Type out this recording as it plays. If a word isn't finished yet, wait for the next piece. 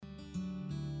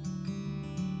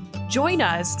Join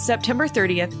us September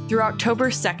 30th through October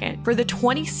 2nd for the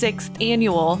 26th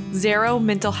annual Zarrow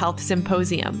Mental Health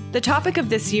Symposium. The topic of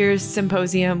this year's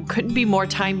symposium couldn't be more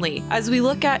timely as we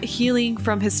look at healing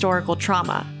from historical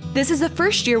trauma. This is the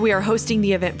first year we are hosting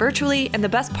the event virtually, and the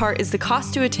best part is the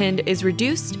cost to attend is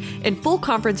reduced and full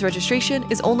conference registration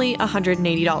is only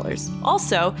 $180.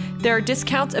 Also, there are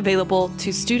discounts available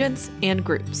to students and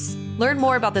groups. Learn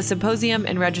more about the symposium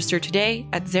and register today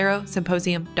at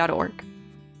zarrowsymposium.org.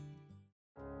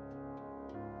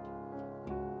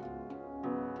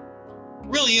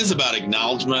 Really is about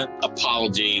acknowledgement,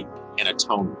 apology, and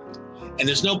atonement. And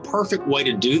there's no perfect way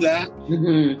to do that.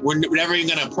 Mm-hmm. We're never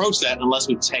even going to approach that unless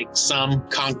we take some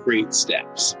concrete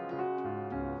steps.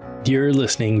 You're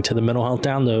listening to the Mental Health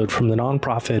Download from the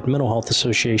nonprofit Mental Health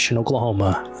Association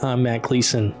Oklahoma. I'm Matt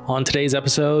Gleason. On today's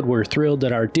episode, we're thrilled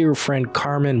that our dear friend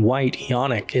Carmen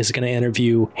White-Yanik is going to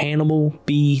interview Hannibal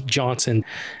B. Johnson.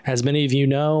 As many of you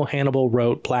know, Hannibal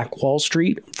wrote Black Wall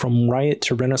Street, From Riot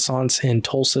to Renaissance in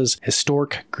Tulsa's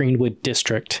historic Greenwood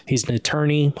District. He's an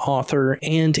attorney, author,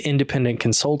 and independent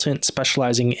consultant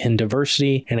specializing in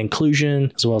diversity and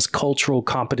inclusion, as well as cultural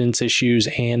competence issues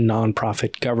and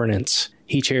nonprofit governance.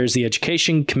 He chairs the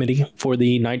Education Committee for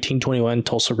the 1921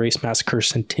 Tulsa Race Massacre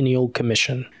Centennial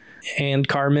Commission. And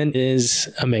Carmen is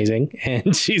amazing,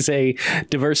 and she's a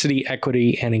diversity,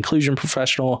 equity, and inclusion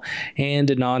professional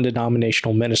and a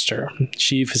non-denominational minister.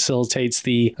 She facilitates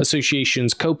the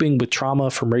association's Coping with Trauma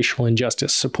from Racial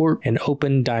Injustice Support and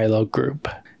Open Dialogue Group.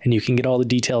 And you can get all the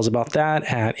details about that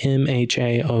at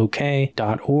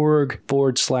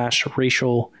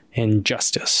mhaok.org/racial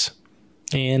injustice.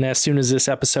 And as soon as this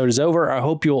episode is over, I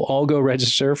hope you'll all go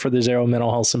register for the Zarrow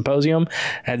Mental Health Symposium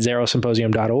at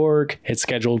zarrowsymposium.org. It's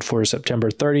scheduled for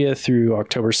September 30th through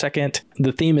October 2nd.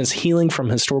 The theme is healing from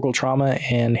historical trauma,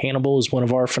 and Hannibal is one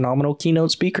of our phenomenal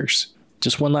keynote speakers.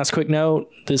 Just one last quick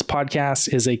note, this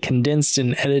podcast is a condensed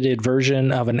and edited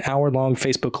version of an hour-long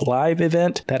Facebook Live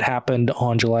event that happened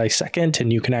on July 2nd,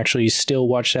 and you can actually still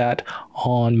watch that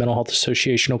on Mental Health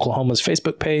Association Oklahoma's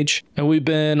Facebook page. And we've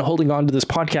been holding on to this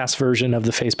podcast version of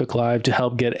the Facebook Live to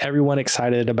help get everyone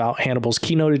excited about Hannibal's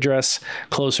keynote address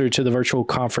closer to the virtual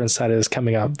conference that is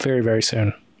coming up very, very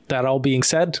soon. That all being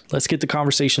said, let's get the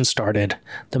conversation started.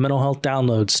 The Mental Health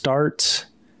Download starts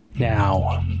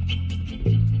now.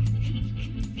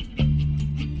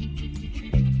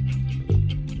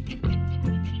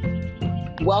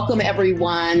 Welcome,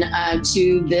 everyone,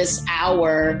 to this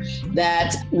hour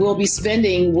that we'll be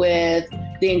spending with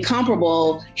the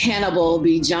incomparable Hannibal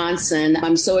B. Johnson.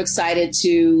 I'm so excited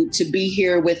to be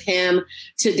here with him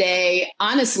today,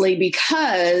 honestly,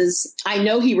 because I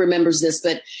know he remembers this,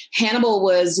 but Hannibal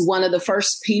was one of the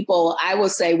first people, I will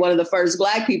say one of the first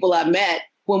Black people I met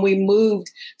when we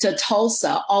moved to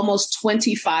Tulsa almost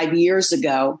 25 years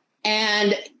ago.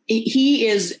 And he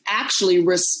is actually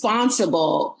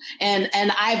responsible. And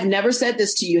I've never said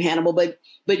this to you, Hannibal, but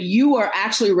you are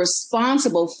actually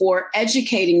responsible for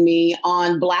educating me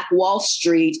on Black Wall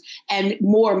Street. And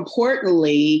more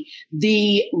importantly,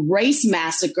 the race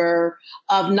massacre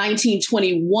of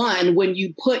 1921, when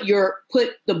you put your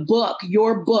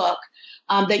book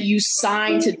that you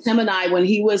signed to Tim and I when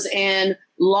he was in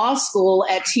law school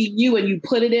at TU, and you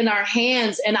put it in our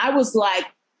hands. And I was like,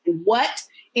 what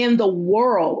in the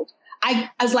world? I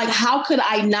was like, how could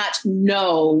I not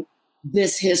know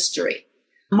this history?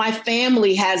 My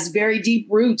family has very deep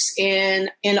roots in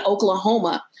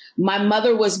Oklahoma. My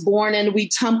mother was born in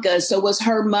Wetumpka, so was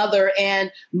her mother, and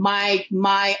my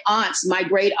aunts, my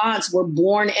great aunts, were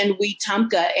born in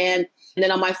Wetumpka. And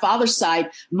then on my father's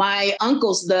side, my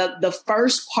uncles, the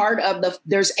first part of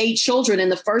there's 8 children, and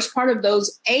the first part of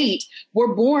those 8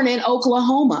 were born in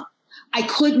Oklahoma. I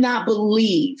could not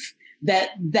believe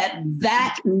that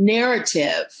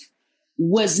narrative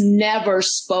was never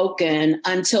spoken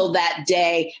until that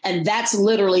day. And that's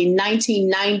literally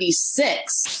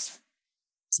 1996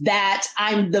 that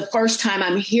I'm the first time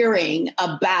I'm hearing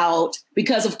about,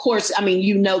 because of course, I mean,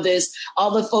 you know this,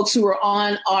 all the folks who are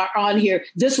on here,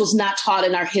 this was not taught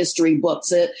in our history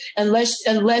books,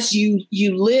 unless you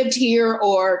lived here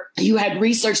or you had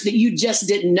research that you just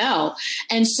didn't know.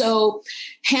 And so,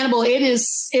 Hannibal, it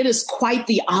is quite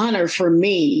the honor for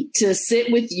me to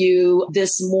sit with you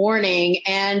this morning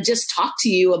and just talk to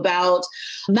you about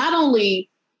not only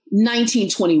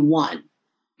 1921,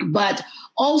 but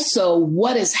also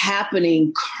what is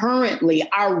happening currently,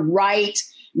 our right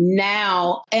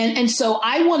now. And so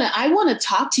I want to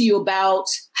talk to you about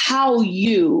how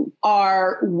you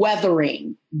are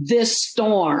weathering this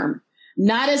storm,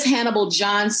 not as Hannibal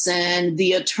Johnson,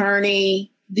 the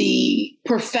attorney, the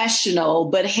professional,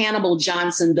 but Hannibal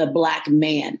Johnson, the Black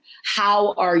man.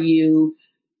 How are you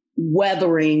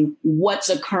weathering what's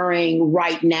occurring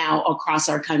right now across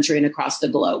our country and across the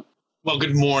globe. Well,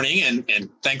 good morning, and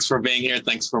thanks for being here.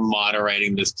 Thanks for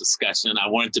moderating this discussion. I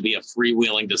want it to be a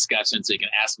freewheeling discussion, so you can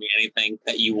ask me anything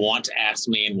that you want to ask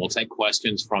me, and we'll take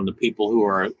questions from the people who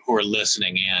are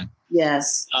listening in.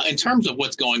 Yes. In terms of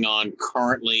what's going on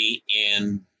currently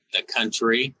in the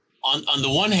country, on the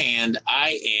one hand,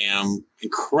 I am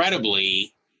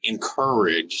incredibly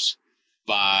encouraged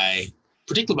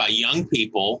particularly by young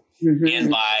people, and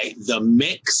by the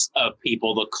mix of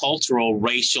people, the cultural,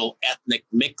 racial, ethnic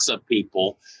mix of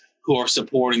people who are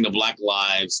supporting the Black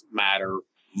Lives Matter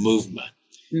movement.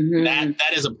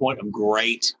 That is a point of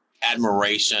great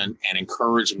admiration and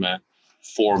encouragement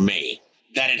for me.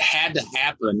 That it had to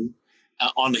happen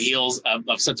on the heels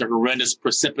of such a horrendous,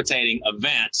 precipitating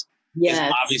event is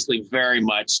obviously very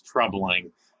much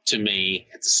troubling to me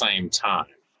at the same time.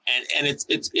 And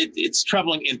it's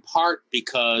troubling in part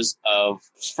because of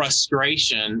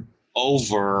frustration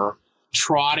over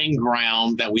trotting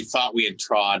ground that we thought we had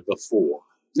trod before,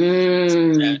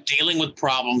 dealing with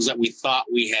problems that we thought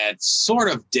we had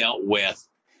sort of dealt with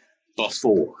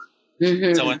before.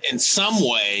 So in some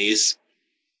ways,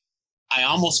 I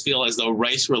almost feel as though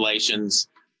race relations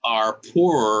are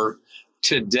poorer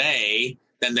today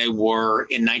than they were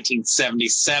in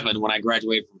 1977 when I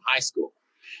graduated from high school.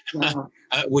 Wow.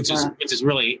 Which is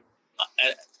really,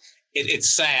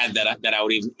 it's sad that I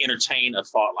would even entertain a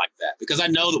thought like that, because I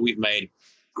know that we've made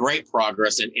great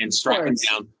progress in striking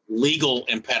down legal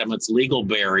impediments, legal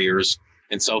barriers,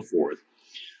 and so forth.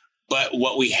 But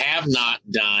what we have not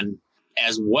done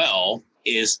as well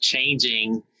is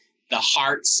changing the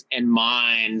hearts and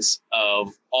minds of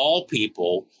all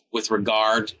people with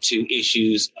regard to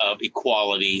issues of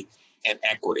equality and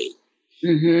equity.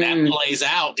 That plays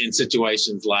out in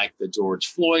situations like the George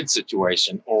Floyd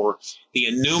situation, or the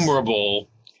innumerable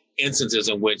instances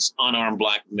in which unarmed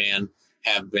Black men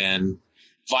have been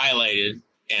violated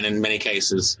and in many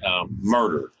cases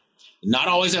murdered. Not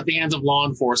always at the hands of law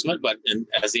enforcement, but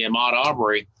as the Ahmaud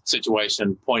Arbery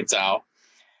situation points out,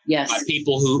 by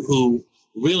people who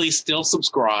really still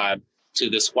subscribe to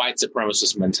this white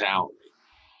supremacist mentality.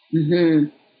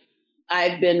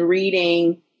 I've been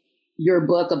reading your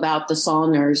book about the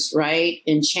Saunders, right,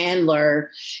 in Chandler,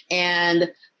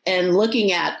 and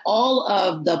looking at all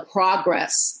of the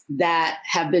progress that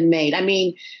have been made. I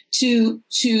mean, to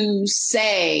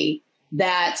say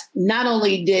that not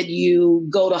only did you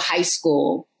go to high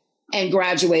school and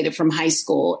graduated from high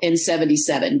school in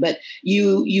 77, but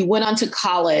you went on to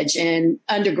college and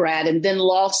undergrad and then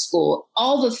law school,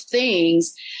 all the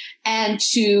things, and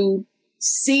to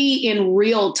see in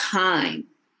real time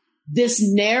this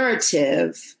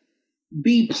narrative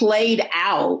be played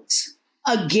out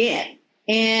again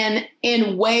and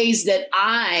in ways that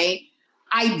I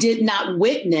did not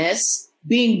witness.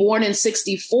 Being born in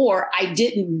 64, I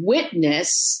didn't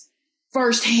witness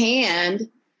firsthand,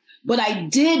 but I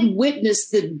did witness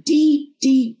the deep,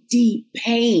 deep, deep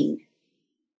pain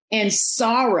and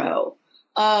sorrow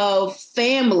of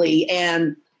family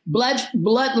and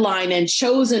bloodline and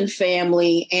chosen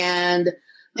family. And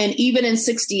even in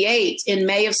 68, in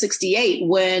May of 68,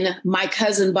 when my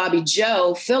cousin Bobby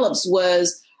Joe Phillips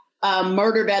was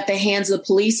murdered at the hands of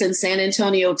police in San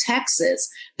Antonio, Texas,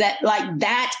 that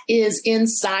is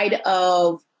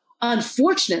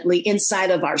unfortunately,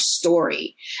 inside of our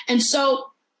story. And so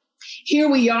here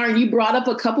we are, and you brought up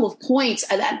a couple of points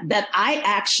that I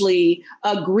actually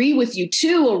agree with you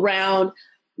too, around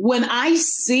when I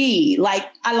see,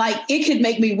 it could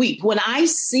make me weep when I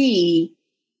see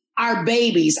our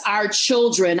babies, our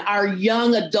children, our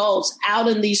young adults out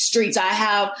in these streets. I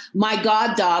have my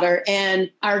goddaughter and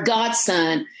our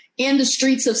godson in the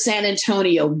streets of San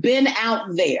Antonio, been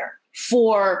out there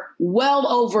for well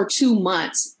over 2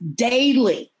 months,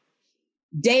 daily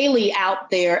out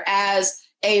there as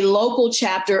a local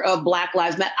chapter of Black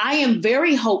Lives Matter. I am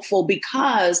very hopeful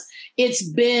because it's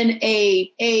been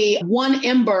a one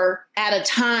ember at a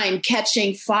time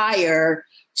catching fire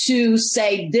to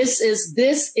say this is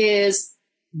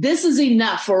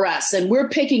enough for us, and we're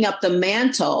picking up the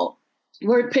mantle.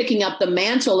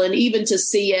 And even to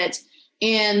see it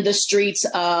in the streets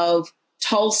of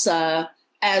Tulsa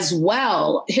as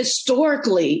well,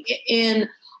 historically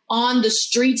on the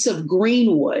streets of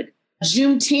Greenwood.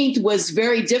 Juneteenth was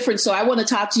very different. So I want to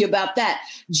talk to you about that.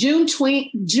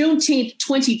 Juneteenth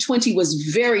 2020 was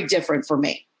very different for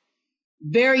me.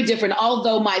 Very different.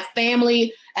 Although my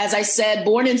family, as I said,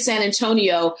 born in San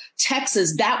Antonio,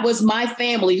 Texas, that was my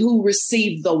family who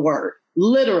received the word,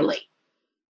 literally.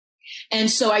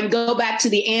 And so I go back to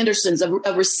the Andersons of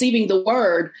receiving the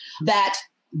word that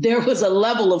there was a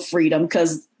level of freedom,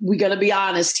 because we're going to be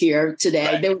honest here today.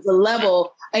 Right. There was a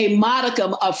level, a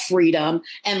modicum of freedom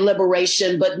and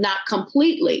liberation, but not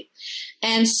completely.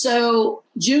 And so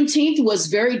Juneteenth was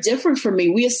very different for me.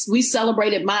 We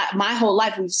celebrated my whole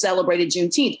life. We've celebrated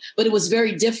Juneteenth, but it was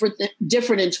very different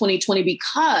in 2020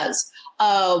 because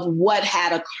of what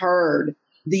had occurred.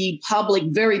 The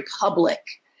very public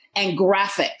and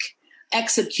graphic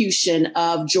execution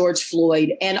of George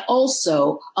Floyd, and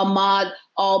also Ahmaud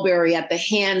Arbery at the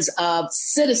hands of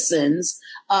citizens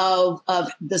of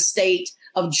the state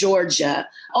of Georgia.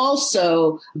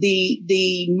 Also,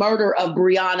 the murder of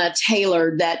Breonna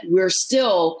Taylor, that we're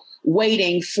still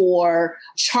waiting for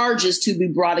charges to be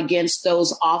brought against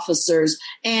those officers.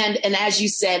 And as you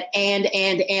said,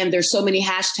 and there's so many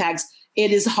hashtags,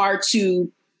 it is hard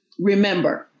to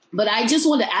remember. But I just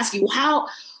wanted to ask you, how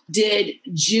did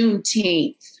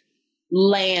Juneteenth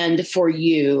land for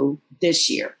you this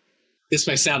year? This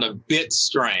may sound a bit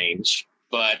strange,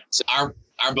 but our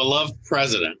beloved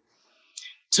president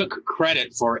took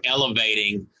credit for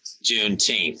elevating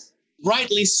Juneteenth.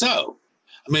 Rightly so.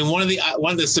 I mean, one of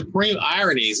the supreme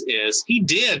ironies is he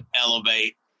did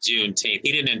elevate Juneteenth.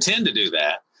 He didn't intend to do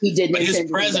that. He didn't. But his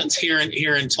presence here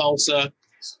in Tulsa,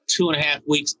 2.5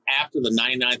 weeks after the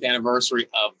 99th anniversary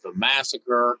of the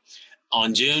massacre,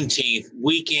 on Juneteenth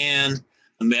weekend,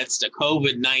 amidst a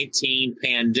COVID-19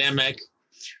 pandemic,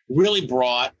 really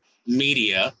brought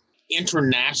media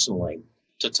internationally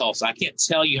to Tulsa. I can't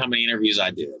tell you how many interviews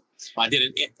I did. I did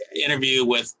an interview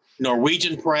with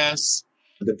Norwegian press,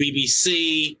 the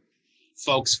BBC,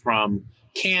 folks from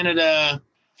Canada,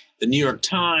 the New York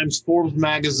Times, Forbes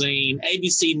magazine,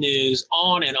 ABC News,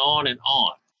 on and on and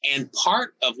on. And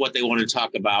part of what they wanted to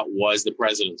talk about was the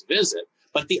president's visit.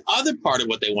 But the other part of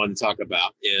what they wanted to talk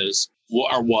about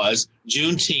was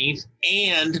Juneteenth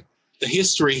and the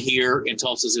history here in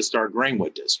Tulsa's historic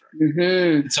Greenwood district.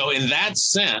 Mm-hmm. So in that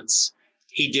sense,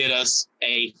 he did us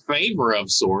a favor of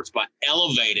sorts by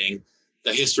elevating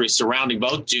the history surrounding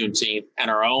both Juneteenth and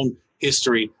our own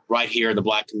history right here in the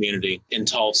Black community in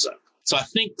Tulsa. So I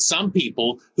think some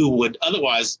people who would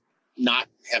otherwise not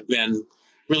have been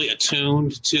really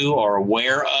attuned to or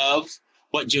aware of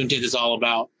what Juneteenth is all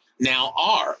about now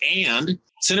are. And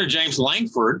Senator James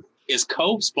Lankford is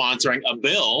co-sponsoring a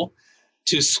bill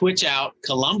to switch out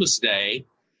Columbus Day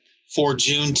for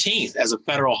Juneteenth as a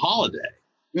federal holiday.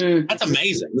 Mm. That's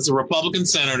amazing. This is a Republican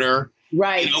senator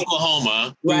in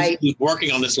Oklahoma who's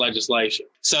working on this legislation.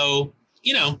 So,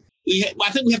 I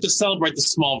think we have to celebrate the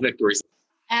small victories.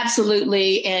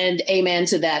 Absolutely. And amen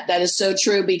to that. That is so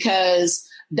true, because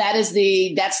that's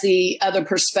the other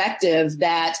perspective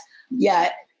that,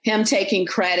 him taking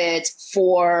credit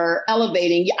for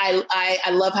elevating. I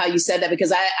love how you said that,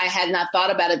 because I had not thought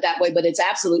about it that way, but it's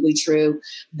absolutely true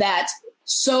that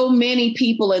so many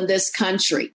people in this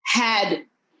country had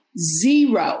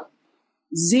zero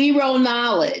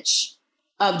knowledge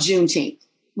of Juneteenth,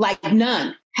 like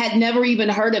none, had never even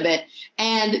heard of it.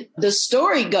 And the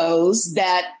story goes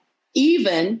that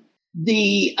even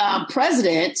the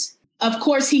president, of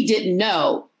course, he didn't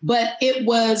know, but it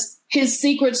was his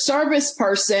Secret Service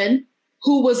person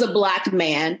who was a Black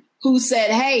man who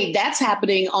said, hey, that's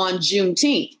happening on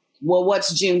Juneteenth. Well,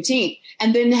 what's Juneteenth?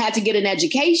 And then had to get an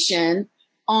education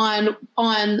on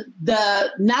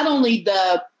the not only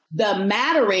the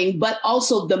mattering, but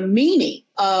also the meaning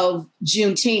of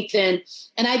Juneteenth.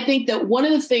 And I think that one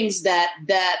of the things that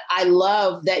I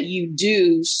love that you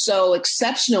do so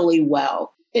exceptionally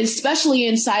well, especially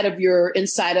inside of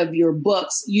your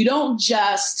books, you don't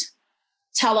just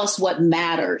tell us what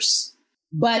matters,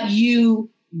 but you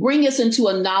bring us into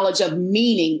a knowledge of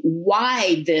meaning,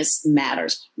 why this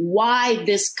matters, why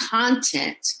this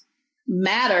content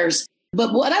matters.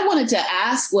 But what I wanted to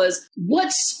ask was,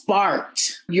 what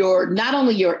sparked not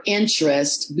only your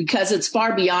interest, because it's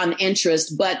far beyond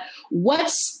interest, but what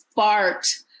sparked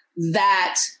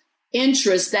that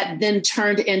interest that then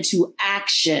turned into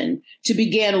action to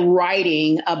begin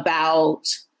writing about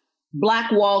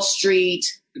Black Wall Street,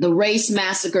 the race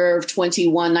massacre of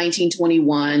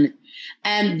 1921,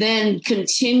 and then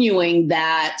continuing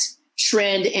that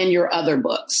trend in your other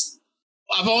books?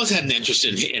 I've always had an interest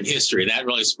in history. That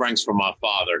really springs from my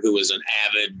father, who was an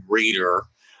avid reader,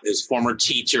 his former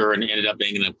teacher, and ended up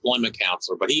being an employment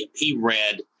counselor. But he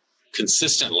read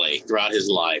consistently throughout his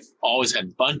life, always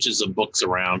had bunches of books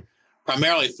around,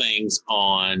 primarily things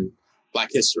on Black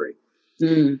history.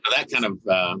 Mm. So that kind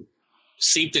of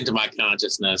seeped into my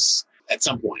consciousness at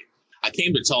some point. I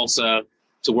came to Tulsa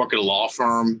to work at a law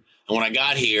firm. And when I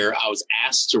got here, I was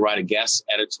asked to write a guest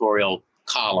editorial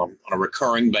column on a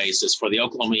recurring basis for the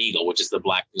Oklahoma Eagle, which is the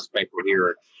Black newspaper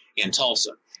here in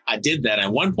Tulsa. I did that.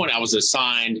 At one point, I was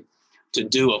assigned to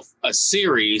do a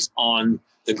series on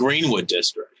the Greenwood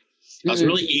district. I was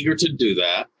really eager to do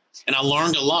that. And I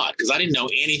learned a lot because I didn't know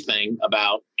anything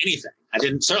about anything. I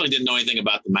certainly didn't know anything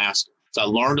about the massacre. So I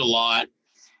learned a lot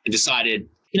and decided,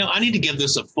 I need to give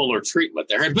this a fuller treatment.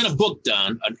 There had been a book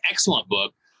done, an excellent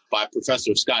book by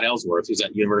Professor Scott Ellsworth, who's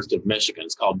at the University of Michigan.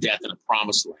 It's called Death in a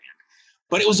Promised Land.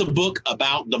 But it was a book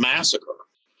about the massacre.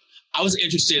 I was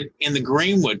interested in the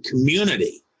Greenwood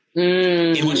community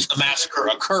in which the massacre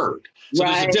occurred. So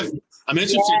there's a difference. I'm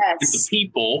interested in the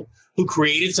people who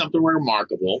created something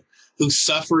remarkable, who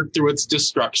suffered through its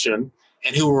destruction,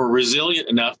 and who were resilient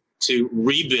enough to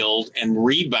rebuild and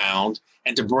rebound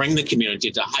and to bring the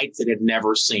community to heights it had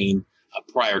never seen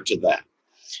prior to that.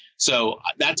 So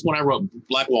that's when I wrote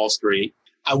Black Wall Street.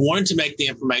 I wanted to make the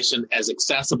information as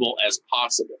accessible as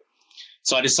possible.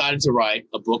 So I decided to write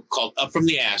a book called Up from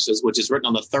the Ashes, which is written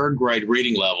on the 3rd grade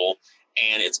reading level,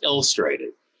 and it's illustrated.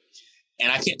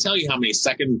 And I can't tell you how many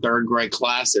 2nd and 3rd grade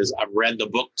classes I've read the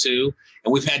book to,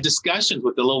 and we've had discussions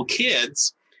with the little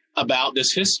kids about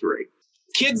this history.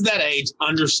 Kids that age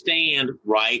understand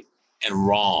right and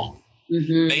wrong.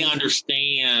 Mm-hmm. They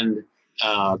understand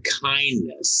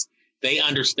kindness. They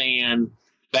understand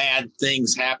bad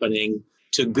things happening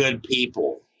to good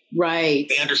people. Right.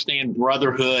 They understand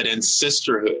brotherhood and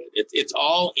sisterhood. It's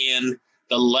all in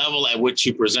the level at which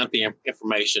you present the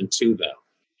information to them.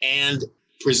 And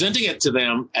presenting it to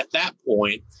them at that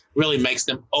point really makes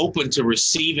them open to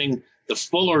receiving the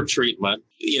fuller treatment,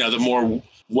 the more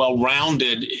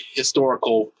well-rounded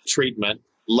historical treatment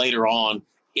later on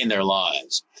in their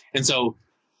lives. And so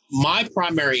my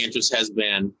primary interest has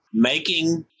been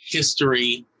making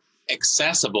history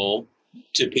accessible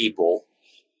to people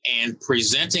and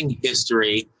presenting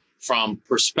history from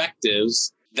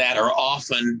perspectives that are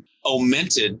often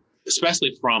omitted,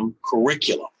 especially from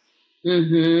curriculum.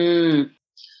 Mm-hmm.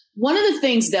 One of the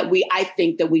things that I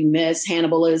think that we miss,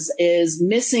 Hannibal, is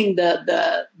missing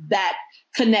that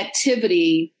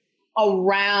connectivity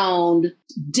around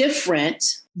different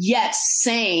yet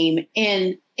same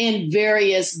in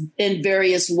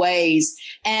various ways.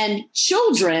 And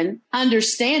children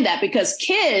understand that because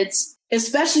kids,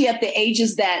 especially at the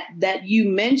ages that you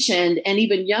mentioned and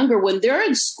even younger, when they're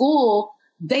in school,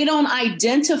 they don't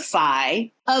identify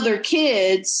other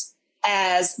kids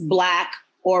as Black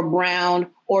or brown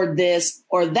or this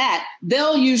or that.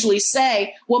 They'll usually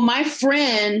say, well, my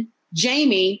friend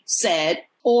Jamie said,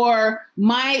 or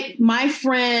my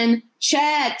friend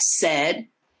Chad said.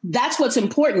 That's what's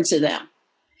important to them.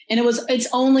 And it's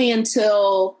only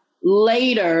until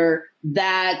later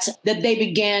that they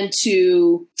began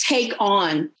to take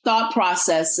on thought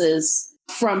processes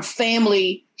from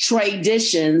family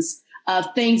traditions of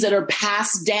things that are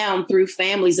passed down through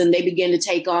families, and they begin to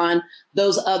take on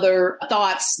those other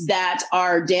thoughts that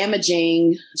are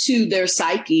damaging to their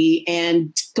psyche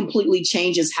and completely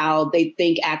changes how they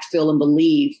think, act, feel, and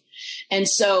believe. And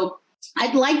so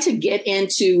I'd like to get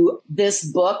into this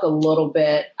book a little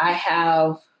bit. I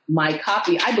have my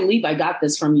copy. I believe I got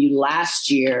this from you last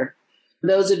year.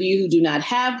 Those of you who do not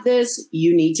have this,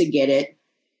 you need to get it.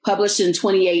 Published in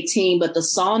 2018, but The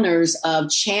Saunders of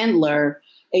Chandler,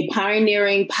 a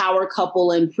pioneering power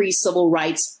couple in pre-civil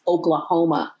rights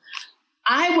Oklahoma.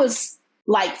 I was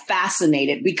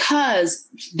fascinated because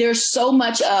there's so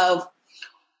much of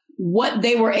what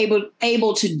they were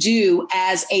able to do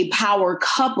as a power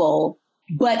couple,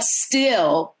 but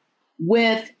still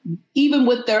even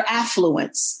with their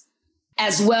affluence,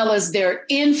 as well as their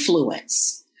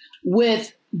influence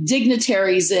with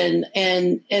dignitaries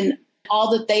and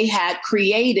all that they had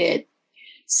created,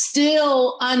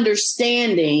 still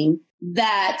understanding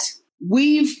that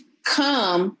we've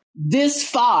come this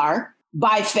far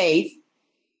by faith,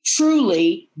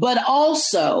 truly, but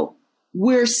also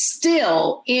we're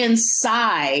still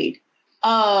inside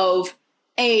of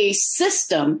a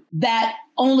system that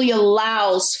only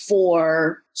allows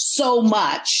for so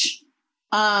much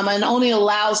and only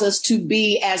allows us to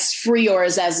be as free or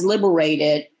as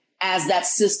liberated as that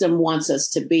system wants us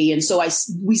to be. And so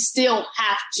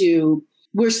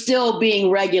we're still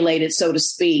being regulated, so to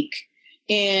speak,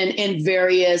 in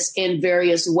various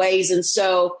ways. And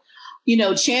so,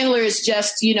 Chandler is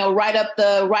just, right up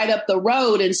the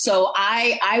road. And so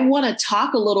I want to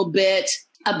talk a little bit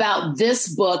about this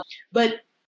book, but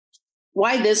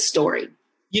why this story?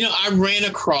 I ran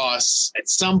across at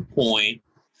some point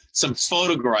some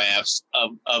photographs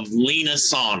of Lena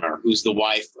Sauner, who's the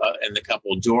wife and the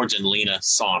couple, George and Lena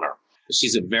Sauner.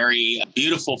 She's a very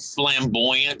beautiful,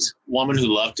 flamboyant woman who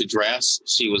loved to dress.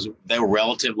 They were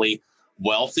relatively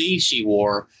wealthy. She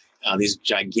wore these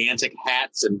gigantic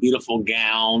hats and beautiful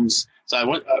gowns. So I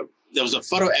went, there was a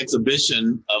photo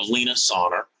exhibition of Lena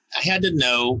Sauner. I had to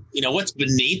know, what's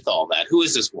beneath all that? Who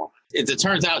is this woman? It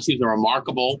turns out she's a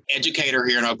remarkable educator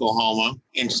here in Oklahoma,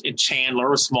 in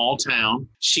Chandler, a small town.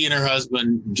 She and her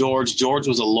husband, George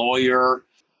was a lawyer,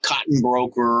 cotton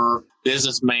broker,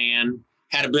 businessman,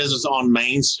 had a business on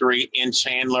Main Street in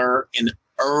Chandler in the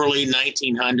early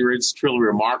 1900s, truly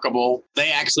remarkable.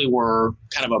 They actually were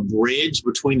kind of a bridge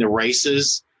between the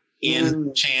races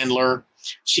in Chandler.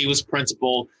 She was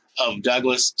principal of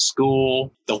Douglas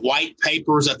School. The white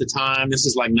papers at the time, this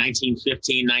is like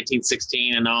 1915,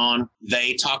 1916 and on,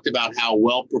 they talked about how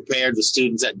well prepared the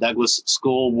students at Douglas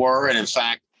School were. And in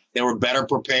fact, they were better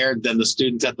prepared than the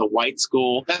students at the white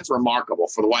school. That's remarkable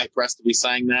for the white press to be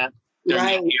saying that during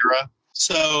that era.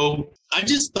 So I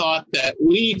just thought that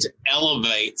we need to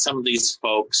elevate some of these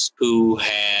folks who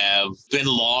have been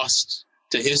lost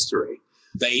to history.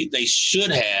 They should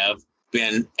have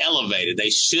been elevated. They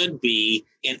should be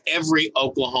in every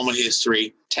Oklahoma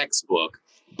history textbook,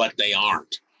 but they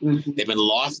aren't. Mm-hmm. They've been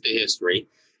lost to history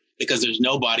because there's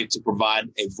nobody to provide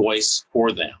a voice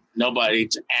for them, nobody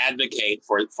to advocate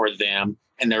for them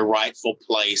and their rightful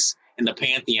place in the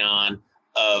pantheon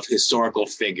of historical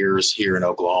figures here in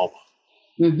Oklahoma.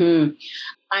 Mm-hmm.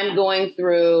 I'm going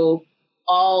through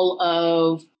all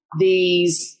of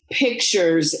these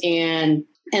pictures and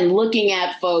looking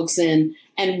at folks and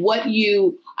what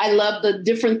I love the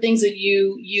different things that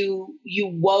you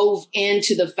wove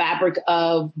into the fabric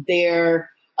of the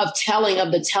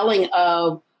telling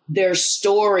of their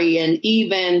story. And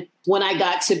even when I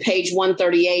got to page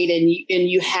 138 and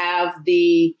you have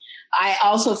I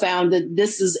also found that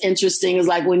this is interesting, is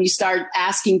like when you start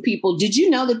asking people, did you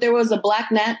know that there was a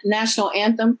Black national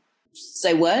anthem?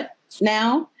 Say what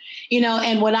now?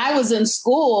 And when I was in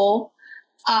school,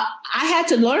 I had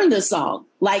to learn this song,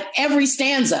 like every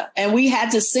stanza, and we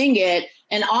had to sing it.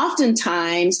 And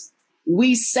oftentimes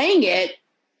we sang it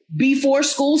before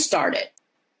school started.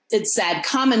 It's sad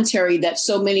commentary that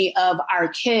so many of our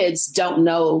kids don't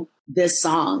know this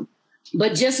song,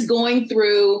 but just going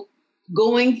through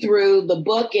the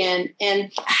book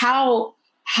and how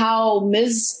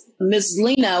Ms.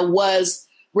 Lena was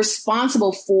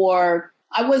responsible for,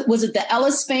 was it the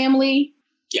Ellis family?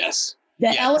 Yes.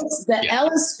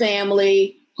 Ellis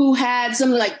family, who had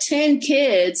something like 10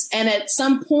 kids. And at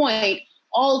some point,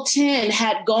 all 10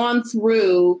 had gone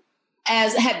through,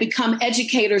 had become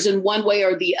educators in one way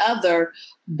or the other,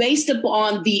 based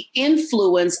upon the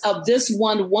influence of this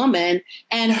one woman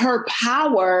and her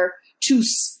power to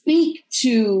speak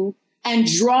to and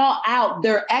draw out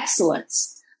their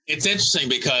excellence. It's interesting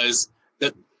because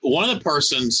one of the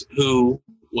persons who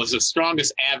was the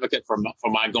strongest advocate for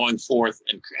my going forth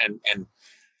and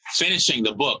finishing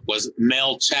the book was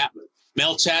Mel Chapman.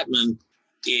 Mel Chapman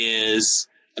is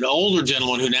an older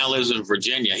gentleman who now lives in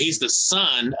Virginia. He's the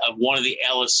son of one of the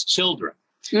Ellis children.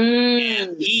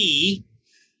 And he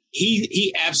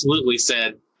absolutely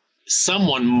said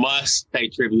someone must pay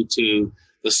tribute to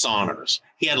the Sauners.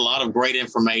 He had a lot of great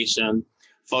information,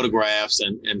 photographs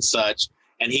and such.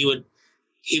 And he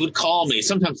would call me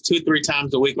sometimes 2-3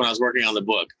 times a week when I was working on the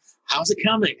book. How's it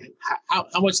coming? How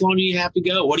much longer do you have to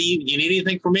go? Do you need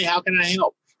anything from me? How can I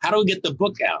help? How do we get the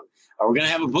book out? Are we going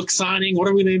to have a book signing? What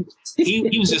are we doing?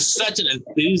 He was just such an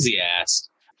enthusiast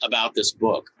about this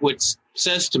book, which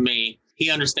says to me, he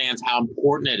understands how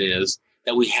important it is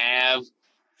that we have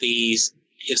these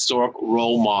historic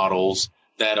role models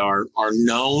that are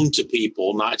known to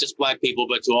people, not just Black people,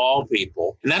 but to all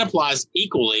people. And that applies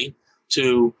equally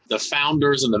to the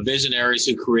founders and the visionaries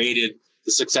who created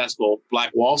the successful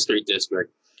Black Wall Street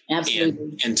district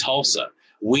in Tulsa.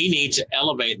 We need to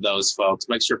elevate those folks,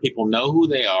 make sure people know who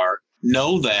they are,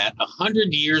 know that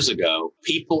 100 years ago,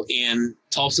 people in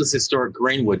Tulsa's historic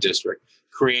Greenwood district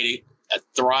created a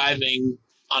thriving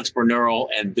entrepreneurial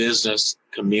and business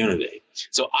community.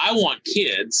 So I want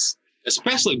kids,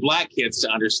 especially Black kids, to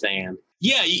understand,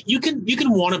 you can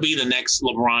want to be the next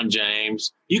LeBron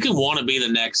James. You can want to be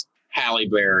the next Halle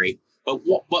Berry. But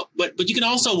you can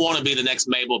also want to be the next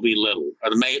Mabel B. Little, or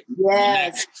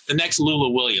the next Lula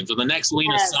Williams, or the next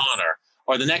Lena Sauner,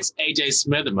 or the next A.J.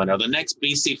 Smitherman, or the next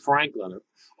B.C. Franklin,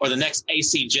 or the next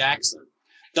A.C. Jackson.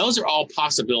 Those are all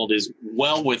possibilities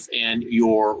well within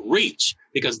your reach,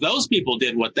 because those people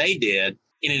did what they did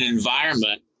in an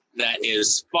environment that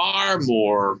is far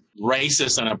more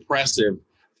racist and oppressive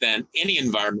than any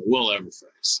environment we'll ever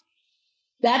face.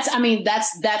 That's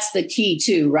the key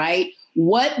too, right?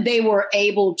 What they were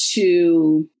able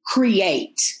to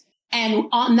create, and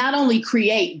not only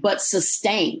create, but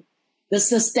sustain, the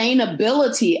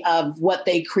sustainability of what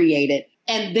they created,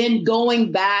 and then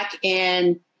going back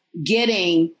and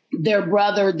getting their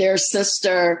brother, their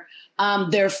sister,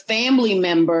 their family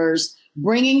members,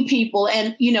 bringing people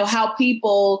and, how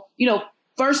people,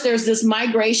 first there's this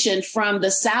migration from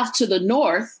the South to the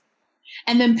North.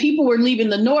 And then people were leaving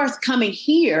the North coming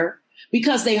here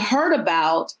because they heard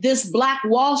about this Black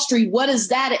Wall Street. What is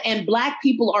that? And Black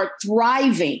people are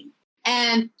thriving.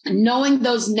 And knowing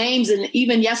those names, and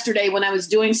even yesterday when I was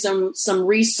doing some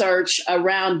research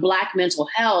around Black mental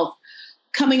health,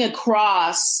 coming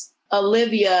across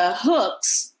Olivia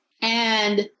Hooks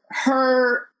and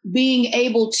her being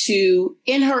able to,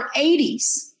 in her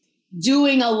 80s,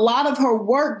 doing a lot of her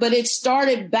work, but it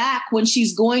started back when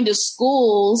she's going to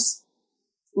schools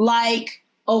like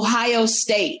Ohio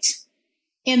State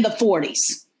in the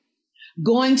 40s,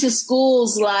 going to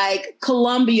schools like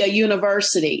Columbia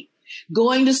University,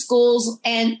 going to schools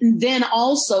and then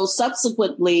also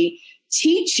subsequently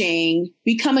teaching,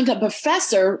 becoming a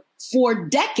professor for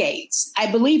decades.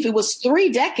 I believe it was 3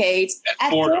 decades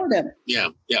at Fordham. Yeah.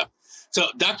 So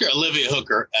Dr. Olivia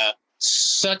Hooker,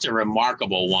 such a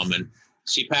remarkable woman.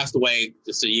 She passed away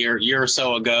just a year or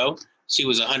so ago. She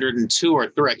was 102 or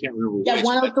 3. I can't remember. Yeah,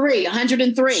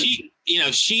 103.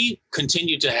 She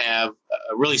continued to have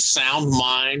a really sound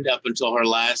mind up until her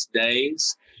last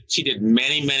days. She did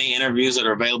many, many interviews that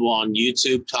are available on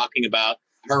YouTube talking about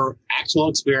her actual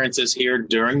experiences here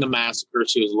during the massacre.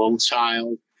 She was a little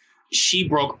child. She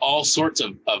broke all sorts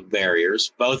of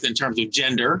barriers, both in terms of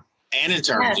gender and in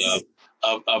terms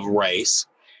of race.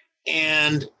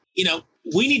 And,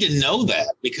 we need to know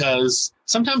that because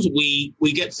sometimes we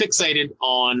get fixated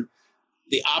on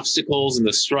the obstacles and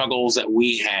the struggles that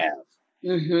we have.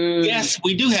 Mm-hmm. Yes,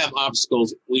 we do have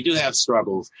obstacles. We do have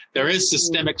struggles. There is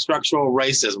systemic structural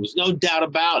racism. There's no doubt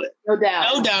about it. No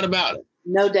doubt. No doubt about it.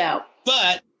 No doubt.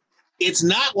 But it's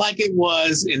not like it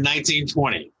was in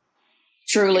 1920.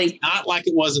 Truly. Not like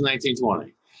it was in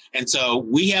 1920. And so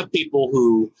we have people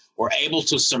who were able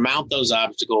to surmount those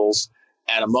obstacles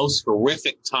at a most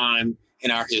horrific time in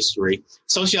our history.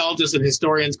 Sociologists and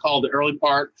historians call the early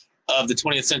part of the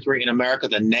 20th century in America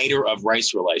the nadir of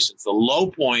race relations, the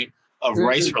low point of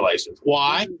race relations.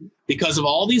 Why? Because of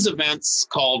all these events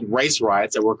called race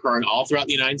riots that were occurring all throughout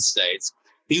the United States.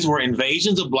 These were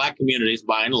invasions of Black communities,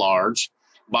 by and large,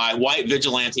 by white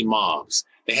vigilante mobs.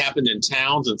 They happened in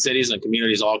towns and cities and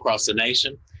communities all across the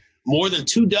nation. More than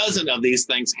 24 of these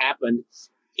things happened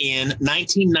in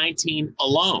 1919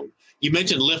 alone. You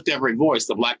mentioned Lift Every Voice,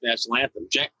 the Black National Anthem.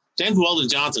 James Weldon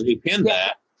Johnson, who penned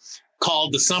that,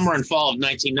 called the summer and fall of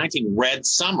 1919 Red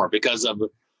Summer because of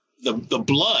the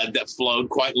blood that flowed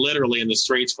quite literally in the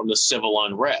streets from the civil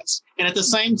unrest. And at the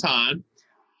same time,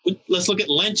 let's look at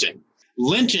lynching.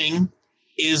 Lynching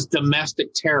is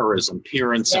domestic terrorism,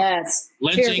 pure and simple. Yes,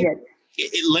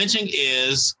 lynching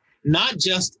is not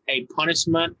just a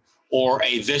punishment or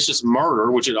a vicious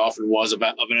murder, which it often was of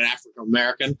an African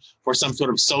American for some sort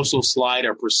of social slight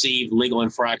or perceived legal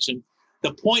infraction.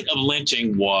 The point of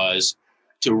lynching was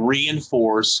to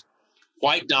reinforce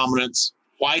white dominance,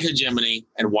 white hegemony,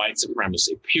 and white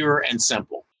supremacy, pure and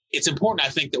simple. It's important,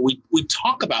 I think, that we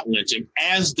talk about lynching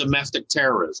as domestic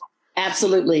terrorism.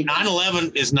 Absolutely.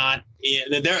 9/11 is not,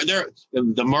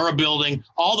 the Murrah building,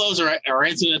 all those are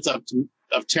incidents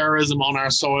of terrorism on our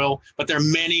soil, but there are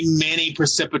many, many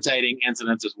precipitating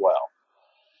incidents as well.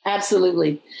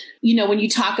 Absolutely. When you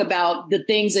talk about the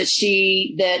things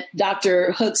that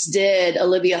Dr. Hooks did,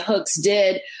 Olivia Hooks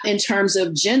did in terms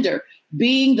of gender,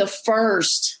 being the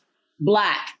first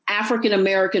Black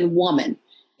African-American woman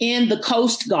in the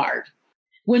Coast Guard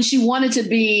when she wanted to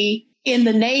be in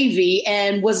the Navy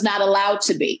and was not allowed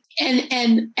to be.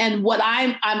 And what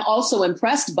I'm also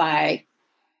impressed by,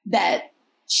 that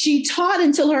she taught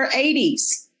until her 80s.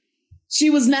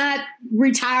 She was not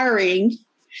retiring.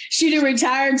 She didn't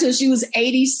retire until she was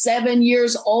 87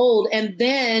 years old. And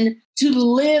then to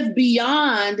live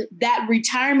beyond that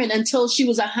retirement until she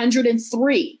was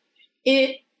 103.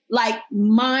 It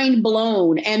mind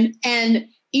blown. And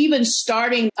even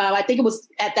starting, I think it was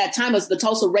at that time, it was the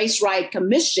Tulsa Race Riot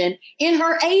Commission in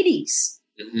her 80s.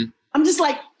 Mm-hmm. I'm just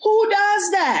like, who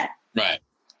does that? Right.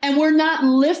 And we're not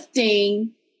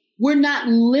lifting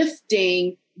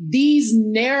these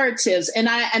narratives. And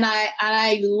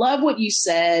I love what you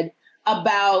said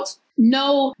about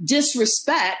no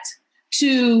disrespect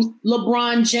to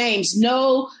LeBron James,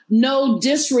 no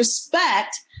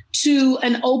disrespect to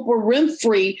an Oprah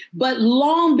Winfrey, but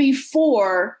long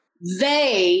before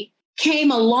they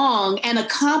came along and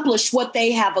accomplished what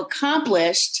they have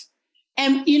accomplished.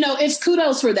 And, it's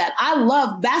kudos for that. I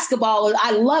love basketball.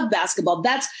 I love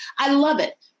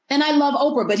it. And I love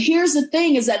Oprah. But here's the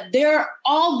thing is that there are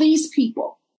all these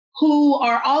people who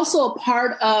are also a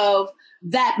part of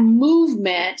that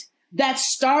movement that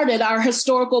started our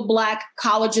historical Black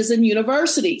colleges and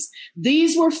universities.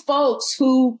 These were folks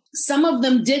who, some of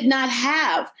them did not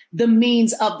have the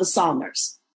means of the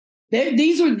Songers.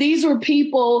 These were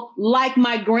people like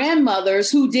my grandmothers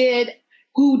who did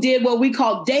what we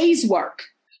call days work,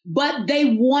 but they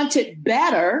wanted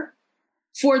better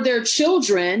for their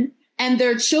children and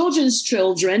their children's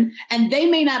children. And they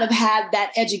may not have had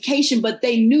that education, but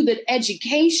they knew that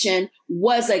education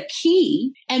was a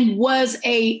key and was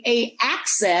a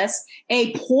access,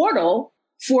 a portal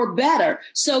for better.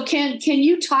 So can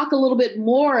you talk a little bit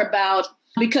more about,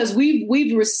 because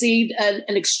we've received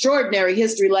an extraordinary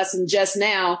history lesson just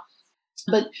now,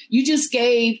 but you just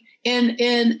gave in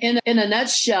a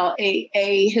nutshell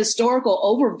a historical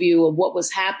overview of what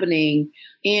was happening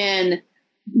in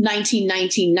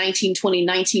 1919, 1920,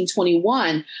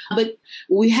 1921. But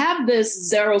we have this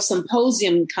Zero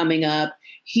Symposium coming up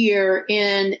here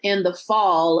in the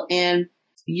fall. And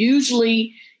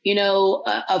usually,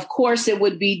 of course, it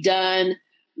would be done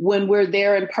when we're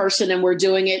there in person, and we're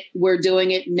doing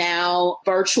it now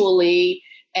virtually.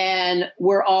 And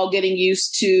we're all getting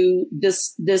used to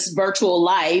this virtual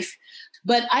life.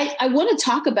 But I want to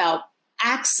talk about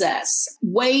access,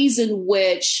 ways in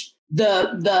which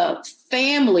the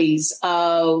families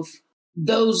of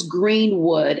those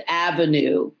Greenwood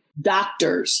Avenue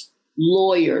doctors,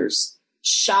 lawyers,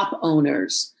 shop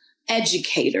owners,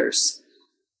 educators,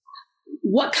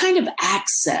 what kind of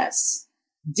access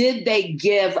did they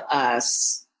give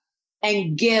us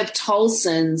and give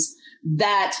Tulsans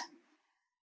that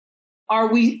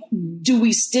do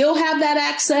we still have that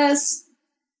access?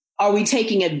 Are we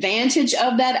taking advantage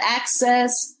of that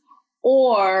access,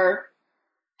 or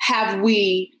have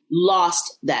we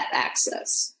lost that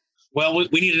access? Well,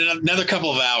 we need another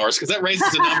couple of hours, because that raises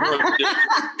a number of different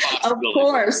possibilities. Of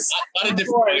course. A lot of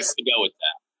different ways to go with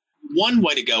that. One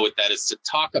way to go with that is to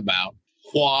talk about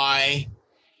why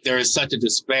there is such a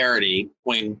disparity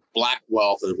between Black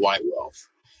wealth and white wealth.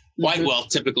 White wealth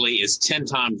typically is 10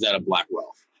 times that of Black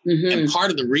wealth. And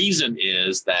part of the reason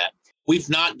is that we've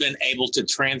not been able to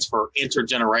transfer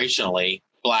intergenerationally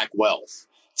Black wealth.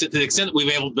 To the extent that we've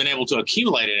been able to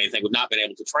accumulate anything, we've not been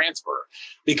able to transfer.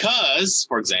 Because,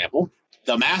 for example,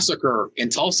 the massacre in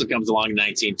Tulsa comes along in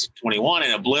 1921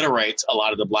 and obliterates a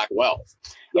lot of the Black wealth.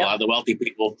 Yep. A lot of the wealthy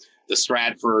people, the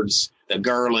Stratfords, the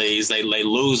Gurleys, they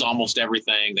lose almost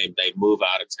everything. They move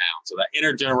out of town. So that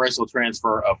intergenerational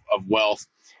transfer of wealth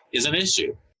is an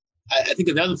issue. I think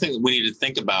another thing that we need to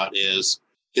think about is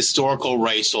historical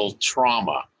racial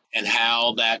trauma and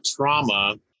how that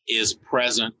trauma is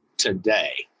present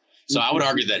today. So I would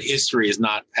argue that history is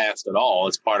not past at all.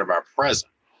 It's part of our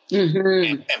present.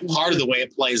 And part of the way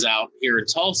it plays out here in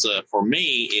Tulsa for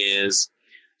me is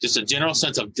just a general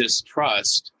sense of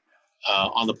distrust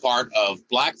on the part of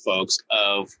Black folks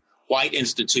of white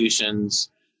institutions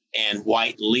and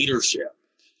white leadership.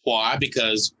 Why?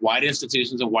 Because white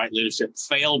institutions and white leadership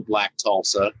failed Black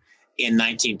Tulsa in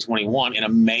 1921 in a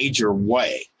major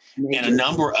way. And a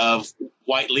number of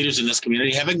white leaders in this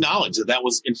community have acknowledged that that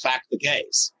was in fact the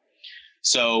case.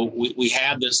 So we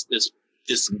have this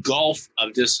gulf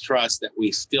of distrust that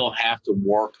we still have to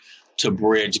work to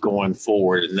bridge going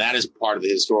forward. And that is part of the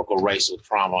historical racial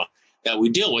trauma that we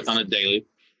deal with on a daily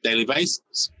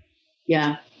basis.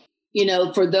 Yeah.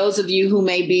 For those of you who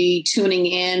may be tuning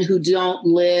in who don't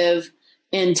live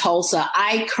in Tulsa,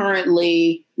 I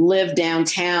currently live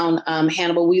downtown,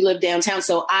 Hannibal. We live downtown.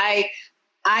 So I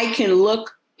can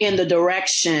look in the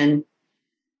direction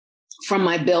from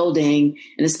my building,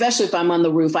 and especially if I'm on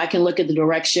the roof, I can look at the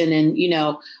direction and,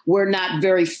 we're not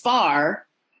very far,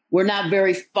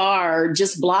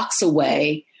 just blocks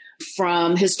away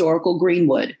from historical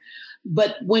Greenwood.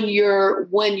 But when you're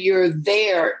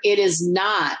there, it is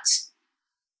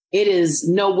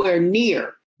nowhere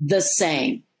near the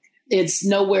same. It's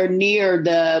nowhere near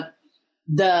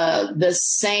the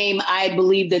same. I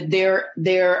believe that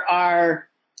there are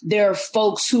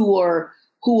folks who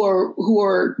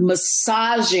are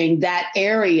massaging that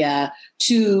area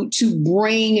to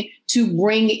bring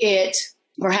it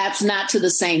perhaps not to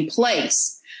the same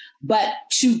place, but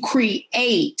to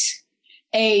create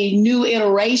a new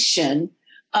iteration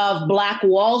of Black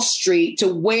Wall Street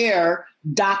to where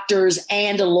doctors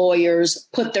and lawyers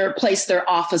place their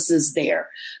offices there.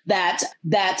 That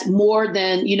more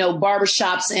than,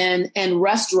 barbershops and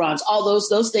restaurants, all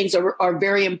those things are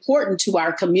very important to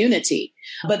our community.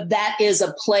 But that is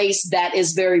a place that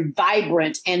is very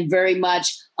vibrant and very much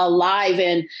alive.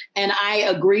 And I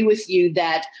agree with you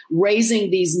that raising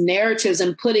these narratives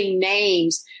and putting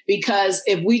names, because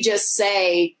if we just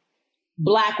say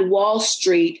Black Wall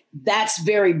Street, that's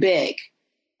very big.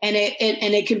 And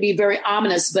it can be very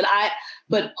ominous,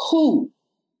 but who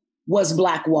was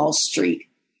Black Wall Street?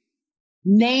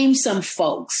 Name some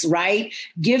folks, right?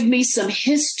 Give me some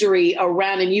history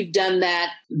around, and you've done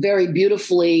that very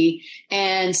beautifully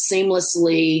and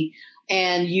seamlessly.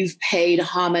 And you've paid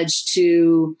homage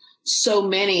to so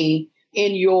many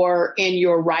in your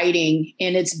writing,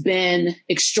 and it's been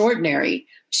extraordinary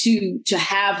to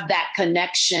have that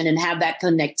connection and have that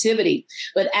connectivity.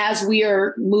 But as we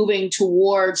are moving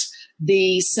towards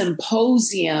the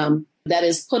symposium that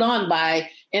is put on by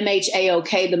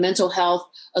MHAOK, the Mental Health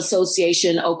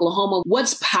Association Oklahoma,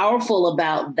 what's powerful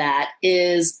about that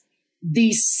is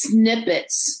these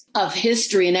snippets of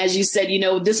history. And as you said,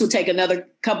 this will take another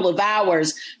couple of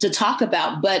hours to talk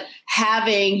about, but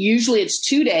usually it's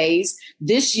 2 days.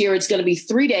 This year it's going to be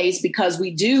 3 days because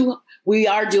we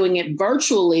are doing it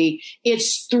virtually.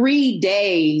 It's 3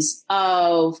 days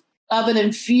of an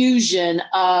infusion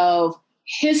of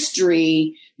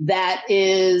history that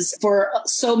is for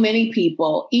so many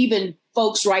people, even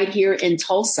folks right here in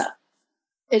Tulsa.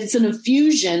 It's an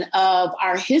infusion of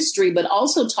our history, but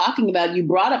also talking about, you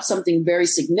brought up something very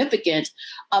significant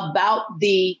about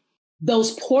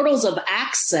those portals of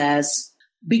access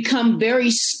become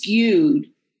very skewed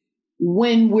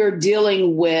when we're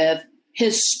dealing with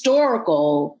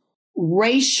historical,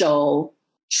 racial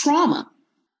trauma.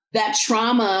 That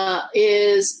trauma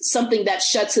is something that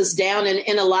shuts us down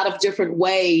in a lot of different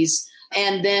ways.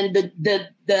 And then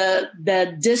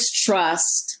the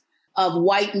distrust of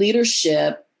white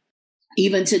leadership,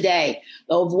 even today,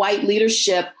 of white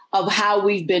leadership, of how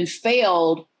we've been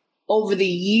failed over the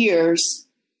years.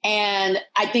 And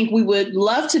I think we would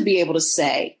love to be able to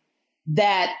say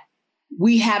that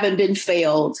we haven't been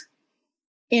failed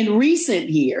in recent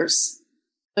years,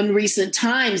 in recent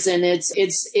times. And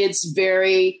it's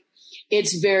very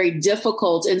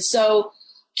difficult. And so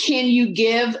can you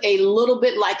give a little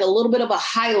bit of a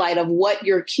highlight of what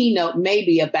your keynote may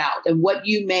be about, and what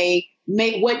you may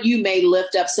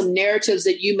lift up, some narratives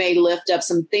that you may lift up,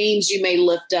 some themes you may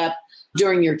lift up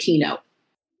during your keynote?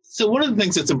 So one of the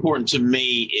things that's important to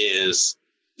me is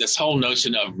this whole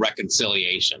notion of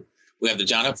reconciliation. We have the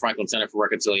John Hope Franklin Center for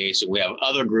Reconciliation. We have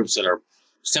other groups that are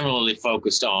similarly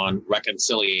focused on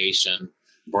reconciliation,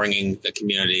 bringing the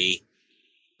community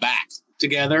back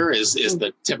together is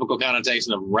the typical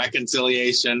connotation of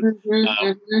reconciliation.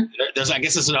 There's, I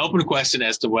guess it's an open question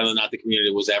as to whether or not the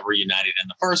community was ever united in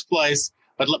the first place.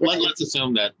 But let's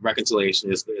assume that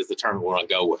reconciliation is the term we're going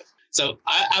to go with. So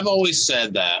I've always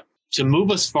said that to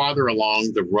move us farther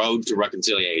along the road to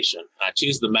reconciliation, and I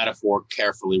choose the metaphor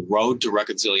carefully, road to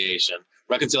reconciliation.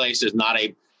 Reconciliation is not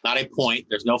a point.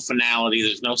 There's no finality.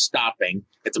 There's no stopping.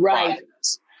 It's a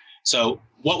process. So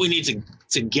what we need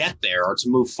to get there, or to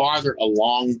move farther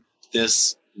along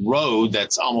this road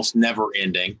that's almost never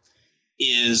ending,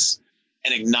 is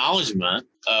an acknowledgement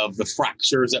of the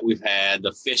fractures that we've had,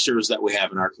 the fissures that we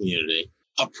have in our community,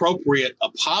 appropriate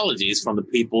apologies from the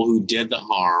people who did the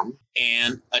harm,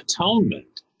 and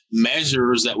atonement,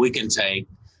 measures that we can take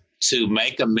to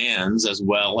make amends as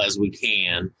well as we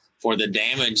can for the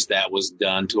damage that was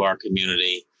done to our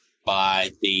community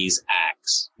by these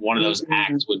acts. One of those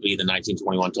acts would be the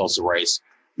 1921 Tulsa Race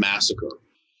Massacre.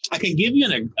 I can give you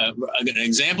an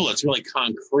example that's really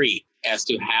concrete as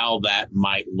to how that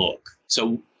might look.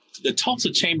 So the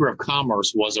Tulsa Chamber of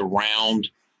Commerce was around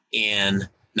in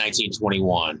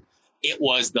 1921. It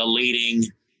was the leading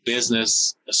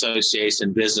business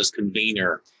association, business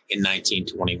convener in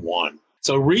 1921.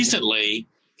 So recently,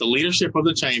 the leadership of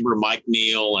the chamber, Mike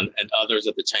Neal and others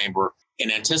at the chamber, in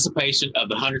anticipation of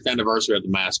the 100th anniversary of the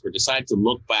massacre, decided to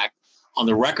look back on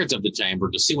the records of the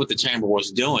chamber to see what the chamber was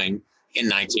doing in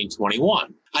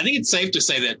 1921. I think it's safe to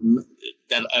say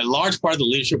that a large part of the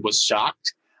leadership was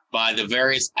shocked by the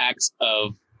various acts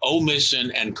of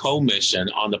omission and commission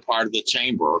on the part of the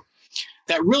chamber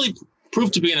that really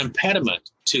proved to be an impediment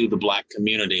to the Black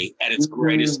community at its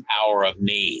greatest hour of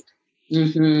need.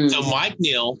 So Mike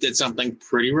Neal did something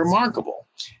pretty remarkable.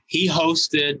 He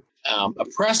hosted a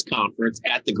press conference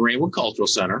at the Greenwood Cultural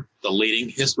Center, the leading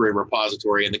history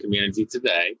repository in the community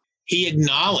today. He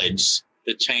acknowledged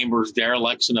the chamber's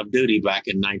dereliction of duty back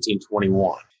in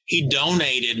 1921. He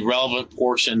donated relevant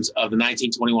portions of the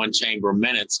 1921 chamber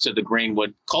minutes to the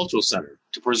Greenwood Cultural Center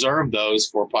to preserve those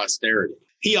for posterity.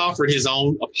 He offered his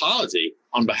own apology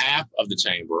on behalf of the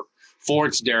chamber for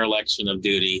its dereliction of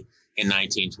duty in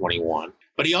 1921.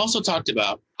 But he also talked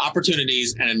about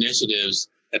opportunities and initiatives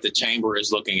that the chamber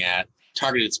is looking at,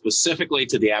 targeted specifically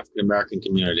to the African American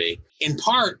community, in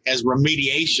part as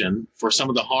remediation for some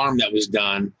of the harm that was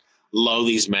done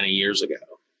these many years ago.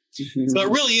 So it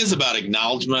really is about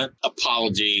acknowledgement,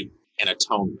 apology, and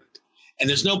atonement. And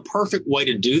there's no perfect way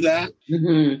to do that.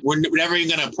 We're never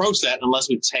even going to approach that unless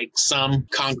we take some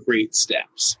concrete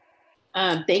steps.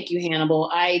 Thank you, Hannibal.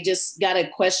 I just got a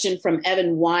question from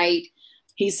Evan White.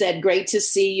 He said, great to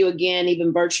see you again,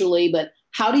 even virtually, but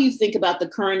how do you think about the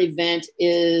current event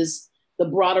is the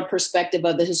broader perspective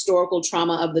of the historical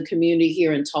trauma of the community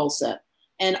here in Tulsa?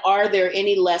 And are there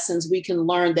any lessons we can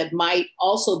learn that might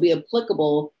also be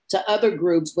applicable to other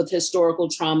groups with historical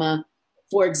trauma,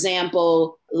 for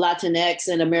example, Latinx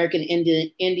and American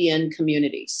Indian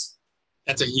communities?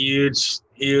 That's a huge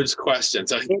question.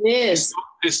 So it is.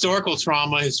 Historical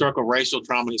trauma, historical racial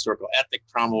trauma, historical ethnic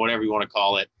trauma, whatever you want to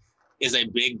call it, is a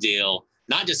big deal,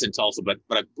 not just in Tulsa, but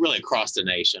really across the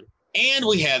nation. And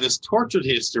we have this tortured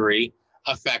history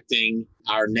affecting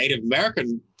our Native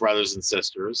American brothers and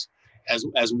sisters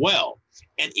as well.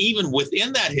 And even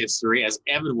within that history, as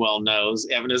Evan well knows,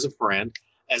 Evan is a friend,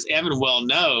 as Evan well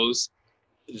knows,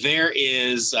 there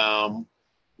is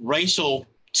racial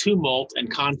tumult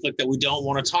and conflict that we don't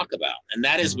want to talk about. And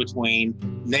that is between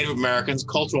Native Americans,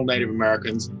 cultural Native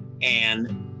Americans,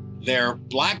 and their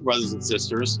Black brothers and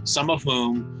sisters, some of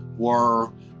whom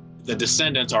were the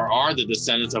descendants or are the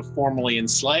descendants of formerly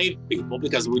enslaved people,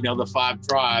 because we know the 5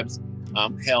 tribes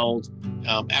held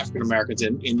African Americans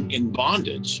in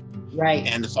bondage. Right.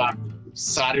 And the 5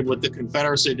 sided with the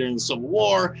Confederacy during the Civil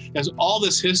War. There's all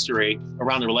this history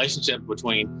around the relationship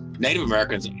between Native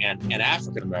Americans and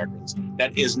African Americans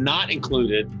that is not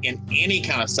included in any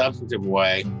kind of substantive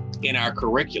way in our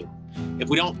curriculum. If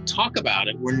we don't talk about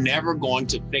it, we're never going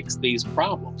to fix these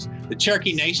problems. The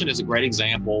Cherokee Nation is a great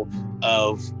example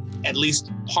of at least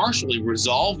partially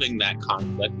resolving that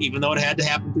conflict, even though it had to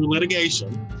happen through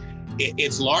litigation.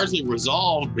 It's largely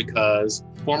resolved because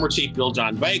former Chief Bill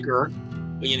John Baker,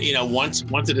 once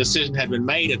a decision had been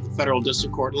made at the federal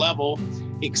district court level,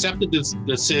 he accepted this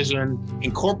decision,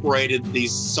 incorporated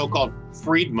these so-called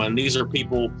freedmen. These are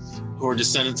people who are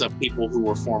descendants of people who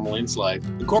were formerly enslaved.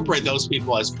 Incorporate those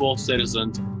people as full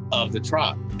citizens of the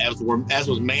tribe, as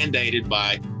was mandated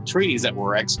by treaties that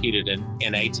were executed in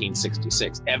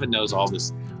 1866. Evan knows all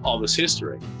this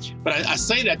history. But I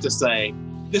say that to say,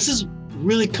 this is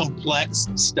really complex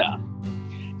stuff.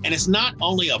 And it's not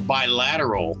only a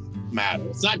bilateral matter.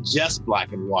 It's not just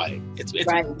black and white. It's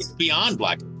beyond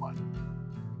black and white.